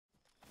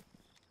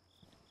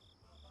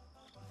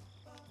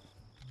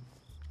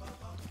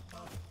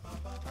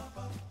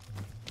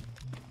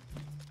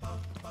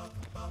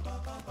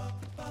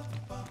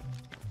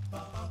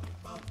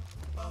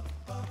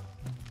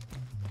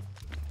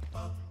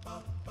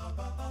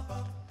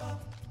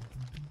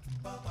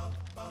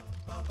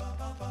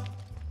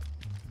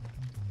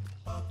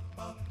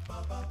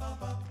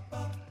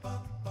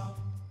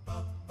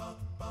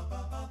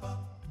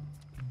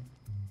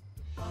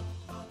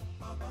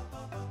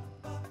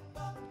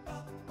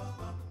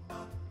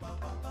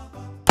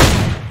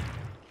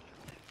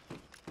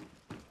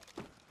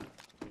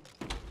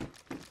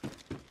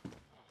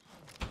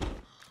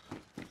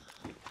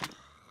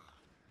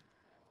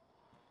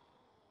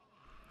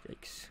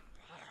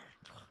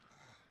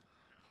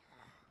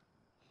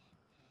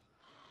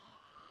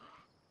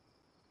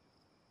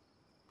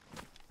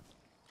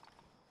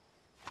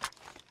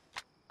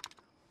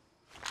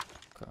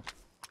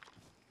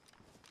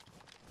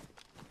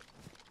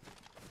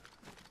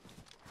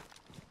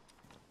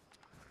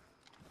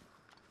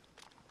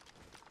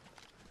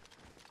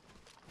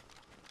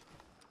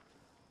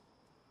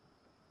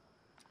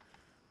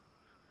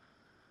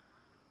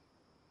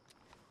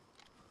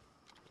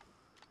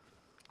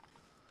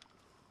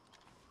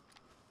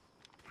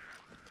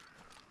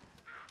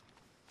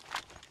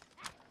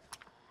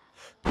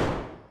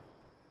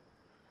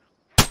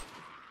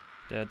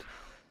Dead.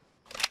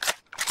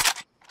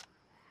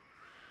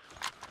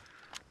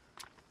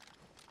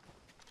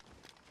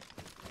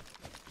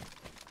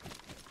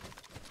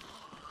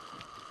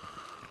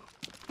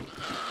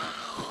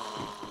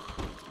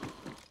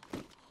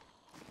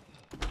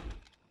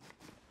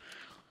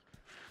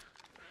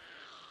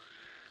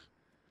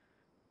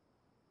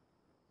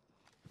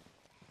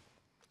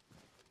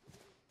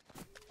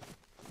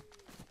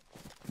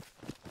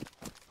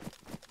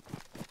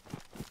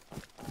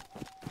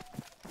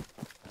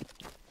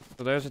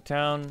 So there's a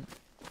town.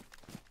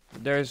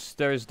 There's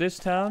this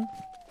town.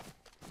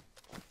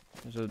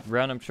 There's a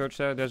random church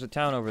there. There's a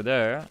town over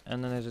there,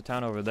 and then there's a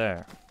town over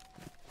there.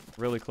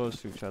 Really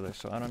close to each other,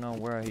 so I don't know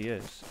where he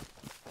is.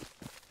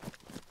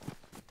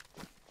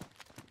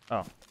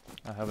 Oh,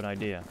 I have an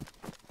idea.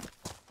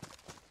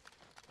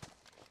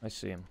 I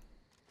see him.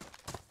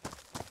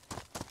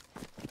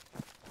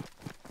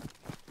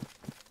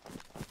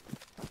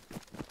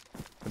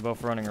 They're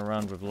both running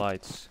around with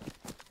lights.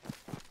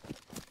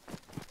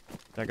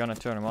 They're gonna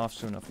turn them off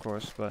soon, of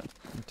course, but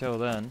until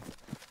then,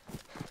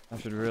 I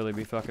should really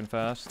be fucking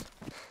fast.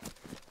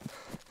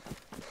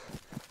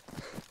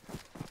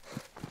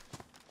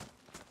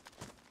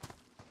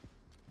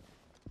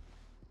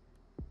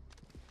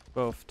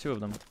 Both, two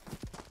of them.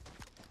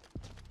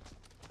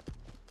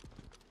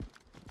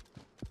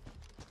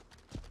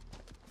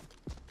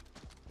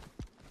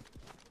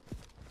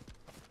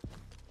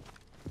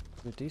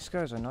 But these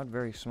guys are not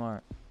very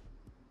smart.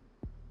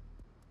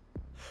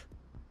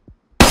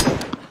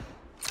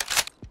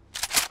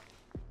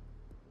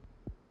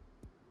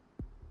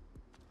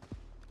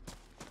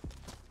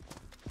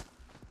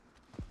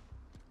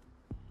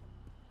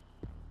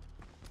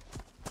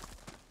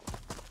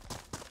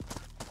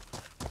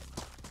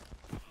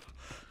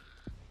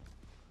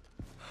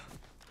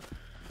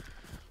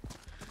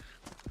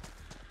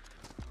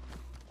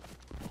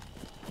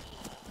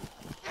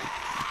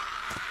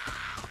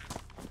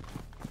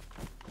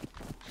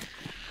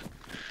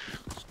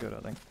 Good, I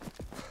think.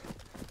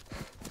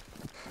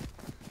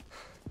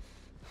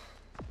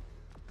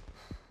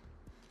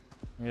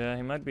 Yeah,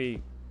 he might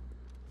be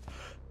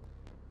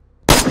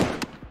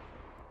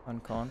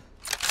uncon.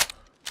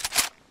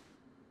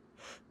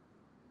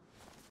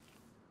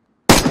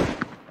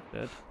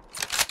 Dead.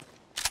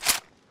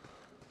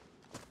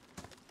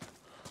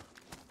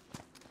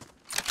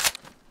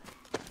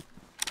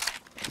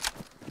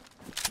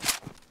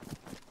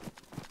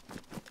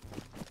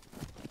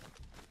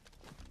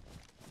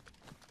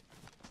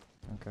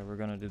 Okay, we're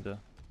gonna do the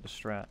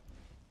strat.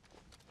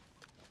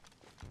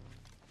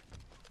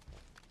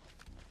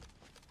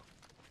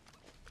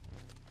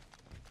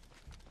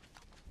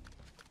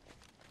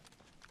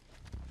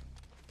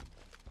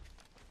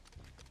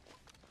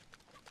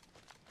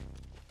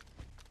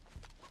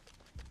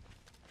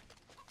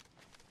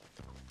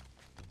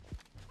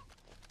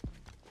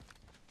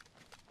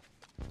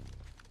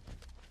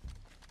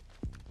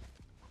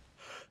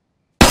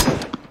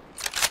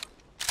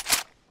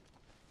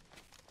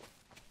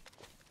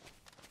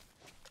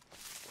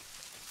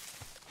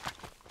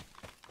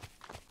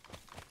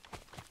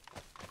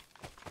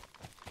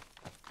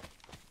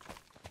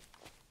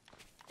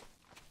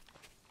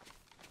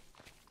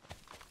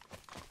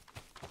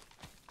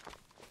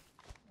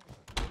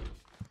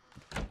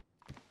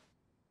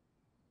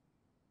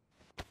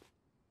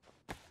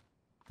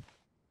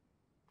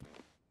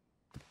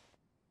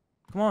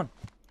 Come on.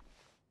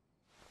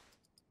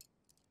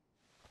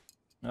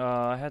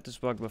 I had this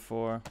bug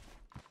before.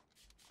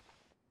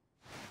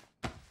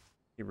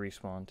 He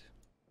respawned.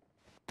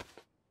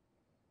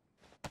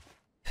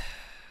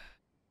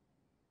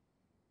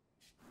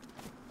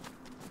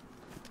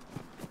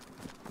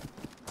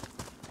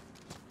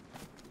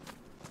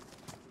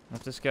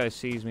 If this guy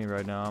sees me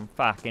right now, I'm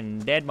fucking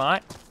dead,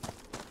 mate.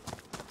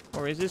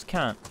 Or is this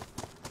cunt?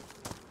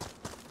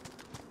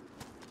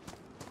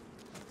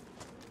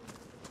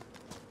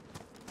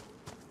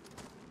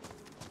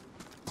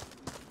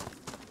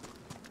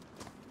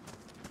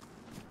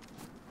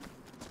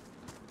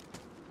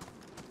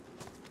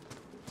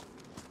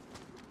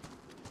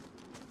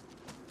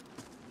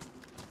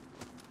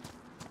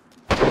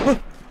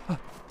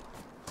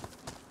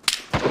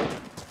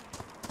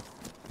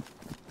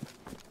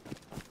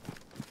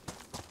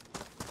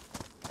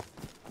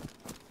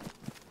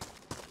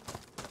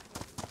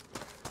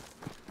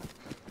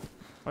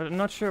 I'm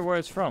not sure where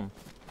it's from.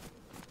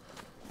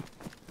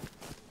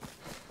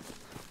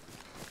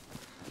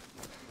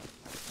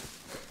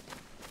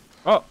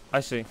 Oh, I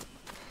see.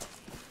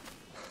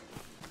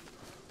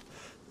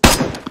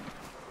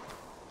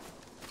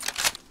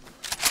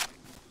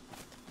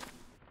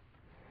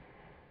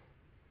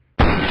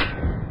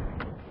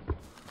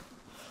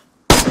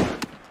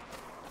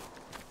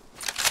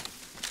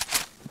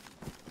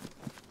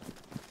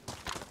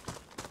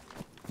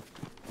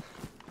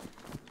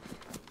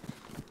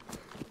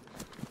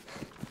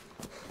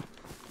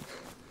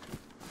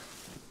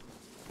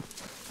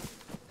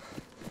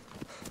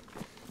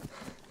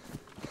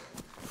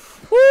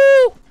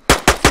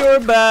 You're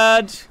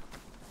bad.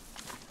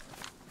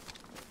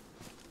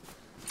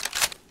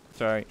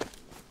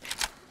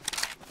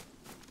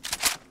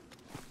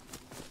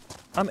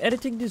 I'm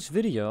editing this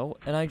video,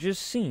 and I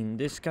just seen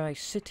this guy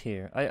sit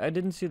here. I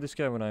didn't see this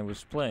guy when I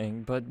was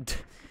playing,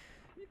 but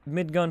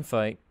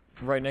mid-gunfight,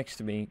 right next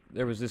to me,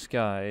 there was this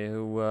guy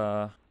who,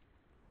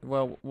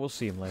 well, we'll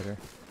see him later.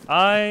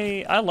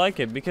 I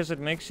like it because it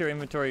makes your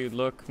inventory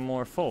look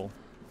more full.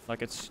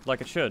 Like it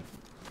should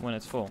when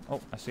it's full. Oh,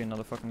 I see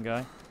another fucking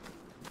guy.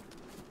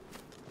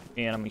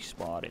 Enemy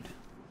spotted.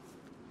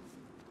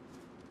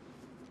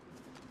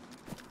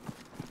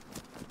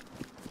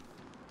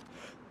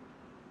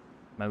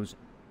 Mosing.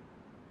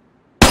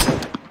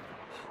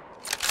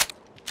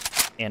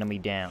 Enemy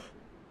down.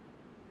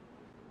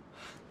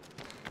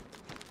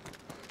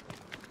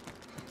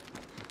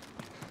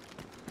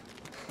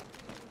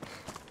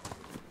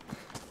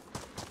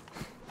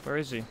 Where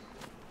is he?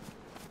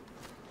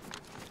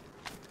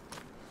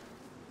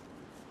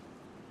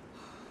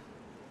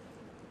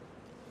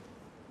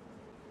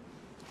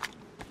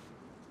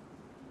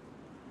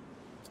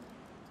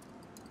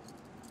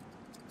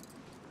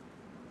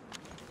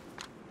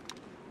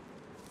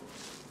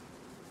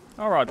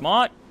 Alright,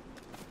 mate.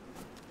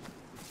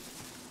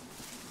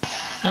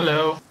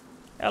 Hello.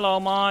 Hello,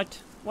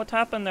 mate. What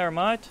happened there,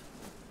 mate?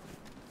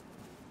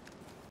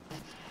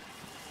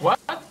 What?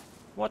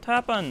 What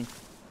happened?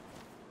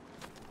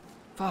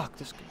 Fuck,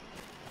 this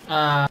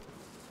guy.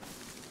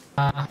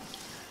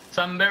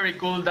 Some very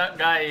cool that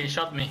guy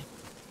shot me.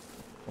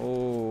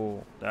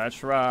 Oh,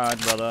 that's right,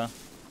 brother.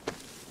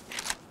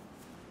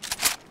 I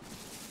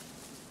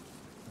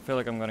feel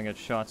like I'm gonna get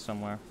shot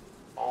somewhere.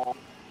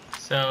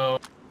 So...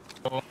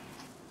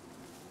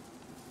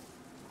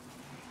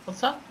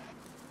 What's up?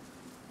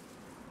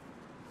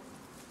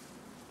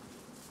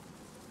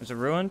 Is it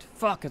ruined?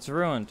 Fuck, it's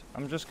ruined.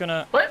 I'm just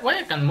gonna... Why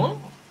I can't move?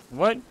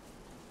 What?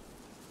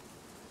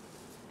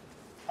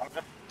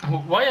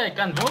 Why I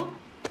can't move?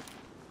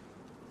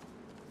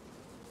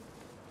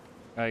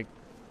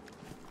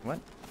 What?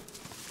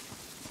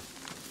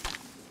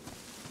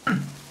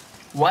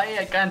 Why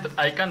I can't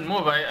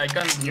move? I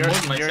can't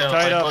move myself. You're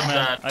tied I up, thought man.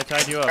 that. I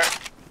tied you up.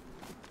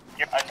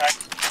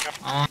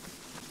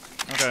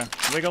 Okay,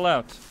 wiggle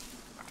out.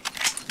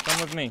 Come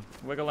with me.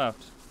 Wiggle out.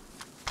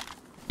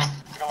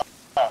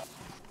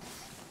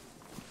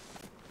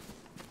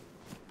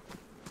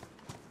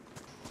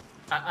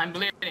 I'm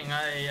bleeding.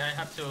 I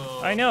have to.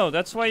 I know,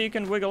 that's why you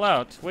can wiggle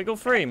out. Wiggle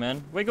free,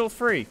 man. Wiggle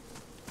free.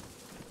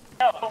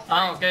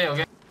 Oh,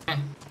 okay.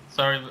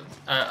 Sorry,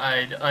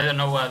 I don't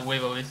know what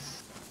wiggle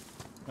is.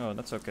 Oh,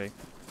 that's okay.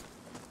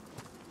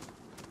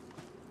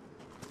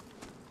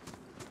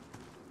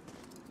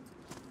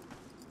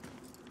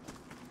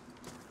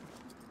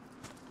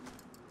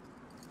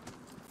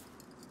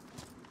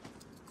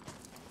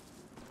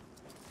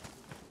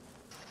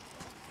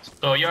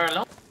 So you're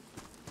alone?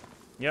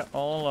 Yeah,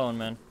 all alone,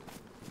 man.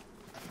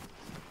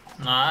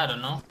 No, I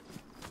don't know.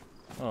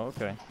 Oh,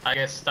 okay. I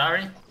guess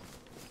Starry?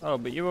 Oh,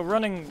 but you were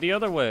running the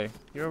other way.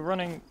 You were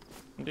running...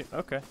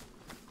 Okay.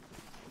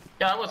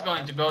 Yeah, I was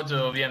going to go to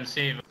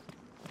VMC,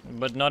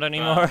 But not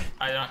anymore?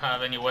 I don't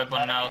have any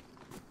weapon now.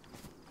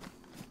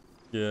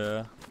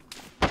 Yeah.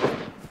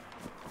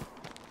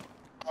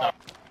 So,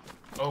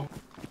 oh.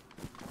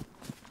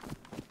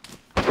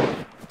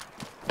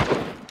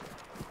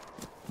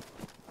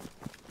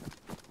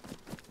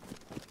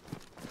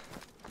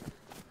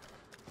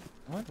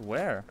 What?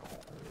 Where?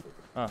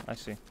 Oh, I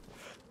see.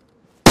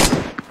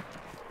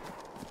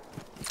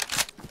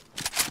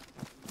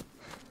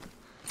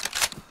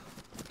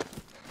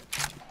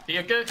 Do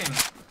you kill him?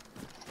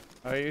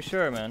 Are you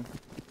sure, man?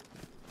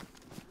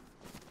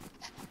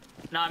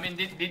 No, I mean,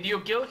 did you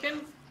kill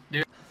him?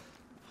 You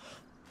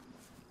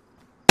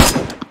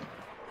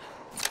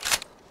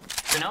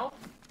know?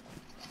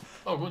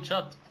 Oh, good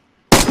shot.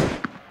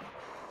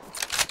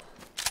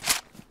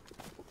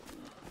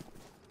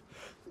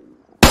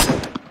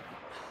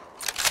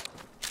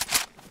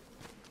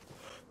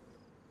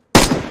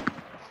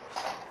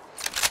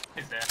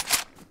 He's there.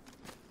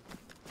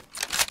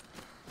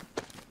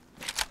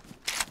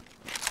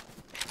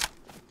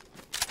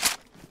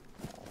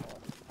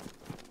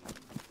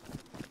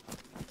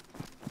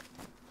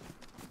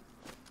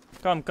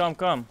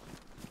 Come.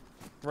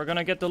 We're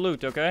gonna get the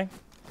loot, okay?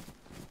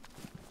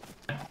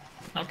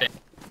 Okay.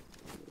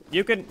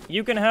 You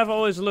can have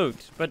all his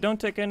loot, but don't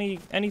take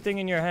anything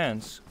in your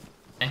hands.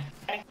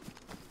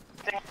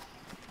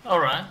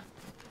 Alright.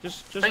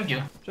 Just Thank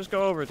you. Just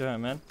go over to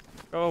him, man.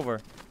 Go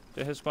over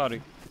to his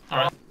body.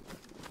 Alright.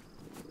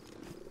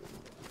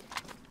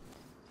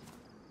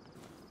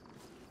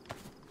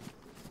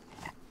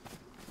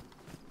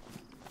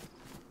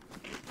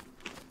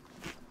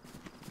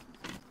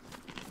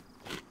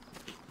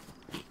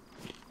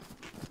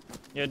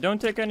 Yeah,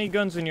 don't take any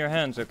guns in your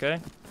hands, okay?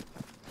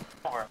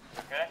 Over.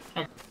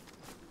 Okay.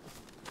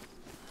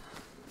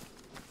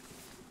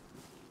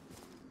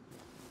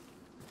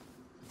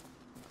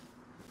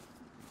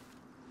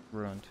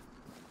 Ruined.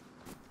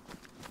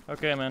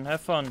 Okay, man,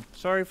 have fun.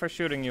 Sorry for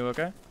shooting you,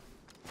 okay?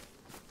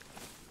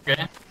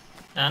 Okay.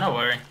 No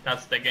worry.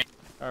 That's the game.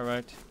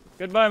 Alright.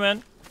 Goodbye,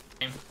 man.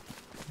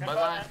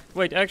 Bye-bye.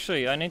 Wait,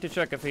 actually, I need to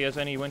check if he has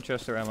any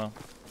Winchester ammo.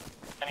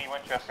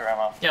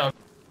 Yeah.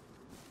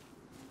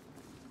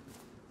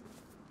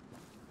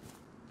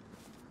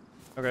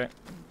 Okay.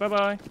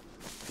 Bye-bye.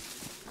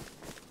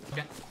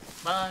 Okay.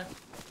 Bye.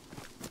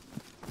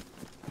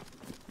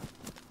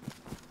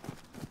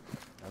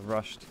 I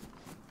rushed.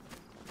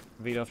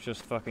 Vidov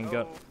just fucking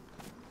got...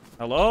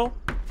 Hello?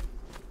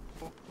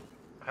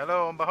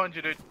 Hello, I'm behind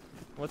you, dude.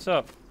 What's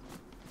up?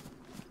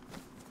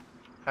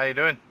 How you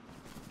doing?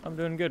 I'm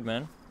doing good,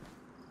 man.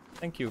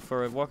 Thank you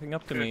for walking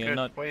up to me and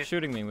not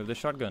shooting me with the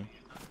shotgun.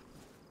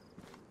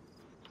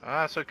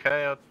 Ah, that's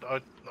okay.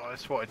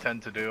 That's what I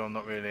tend to do. I'm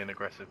not really an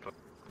aggressive player.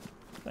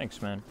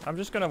 Thanks, man. I'm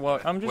just gonna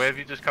walk. Where have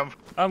you just come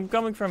from? I'm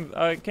coming from.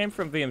 I came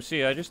from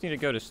VMC. I just need to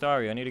go to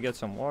Starry. I need to get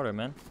some water,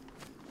 man.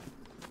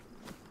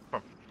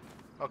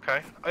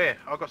 Okay. Oh yeah,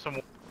 I got some.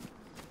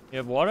 You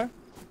have water?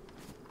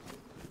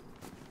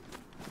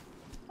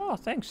 Oh,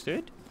 thanks,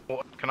 dude.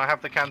 Can I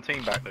have the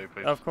canteen back, though,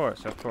 please? Of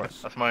course, of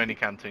course. That's my only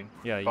canteen.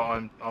 Yeah.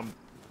 But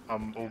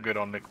I'm all good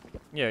on nickel.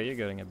 Yeah, you're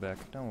getting it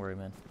back. Don't worry,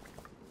 man.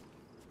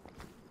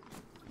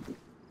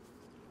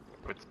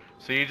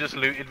 So you just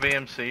looted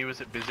VMC?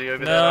 Was it busy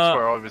over No, there? That's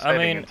where I was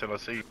heading until I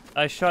see you.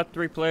 I shot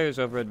 3 players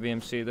over at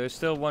VMC. There's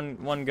still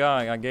one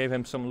guy. I gave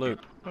him some loot.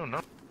 Oh no.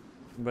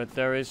 But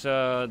there is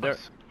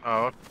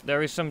Oh.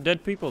 there is some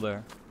dead people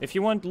there. If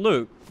you want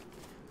loot,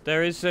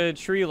 there is a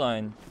tree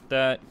line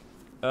that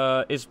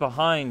is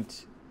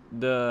behind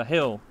the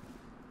hill.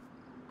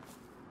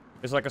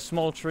 It's like a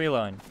small tree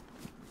line.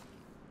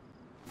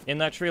 In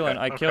that tree line,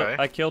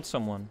 I killed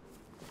someone.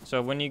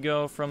 So when you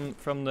go from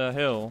the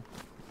hill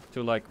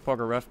to like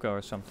Pogorevka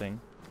or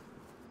something,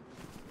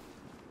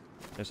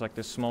 there's like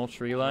this small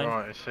tree line.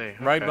 Right, I see.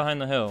 Okay. Right behind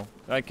the hill.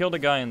 I killed a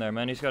guy in there,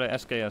 man. He's got a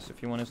SKS.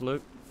 If you want his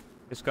loot,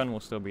 his gun will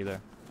still be there.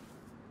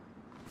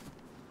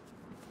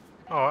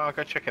 Oh, I'll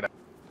go check it out.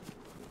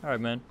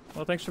 Alright, man.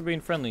 Well, thanks for being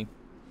friendly.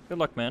 Good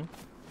luck, man.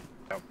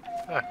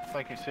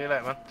 Thank you. See you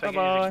later, man. Take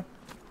Bye-bye. it easy.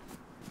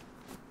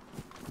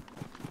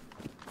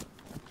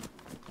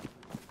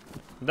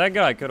 That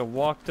guy could have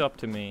walked up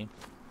to me,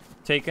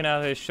 taken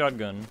out his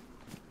shotgun.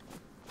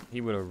 He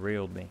would have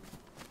reeled me.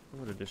 He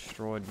would have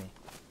destroyed me.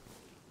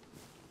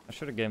 I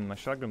should have given him my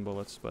shotgun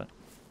bullets, but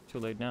too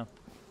late now.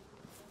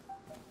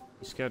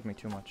 He scared me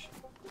too much.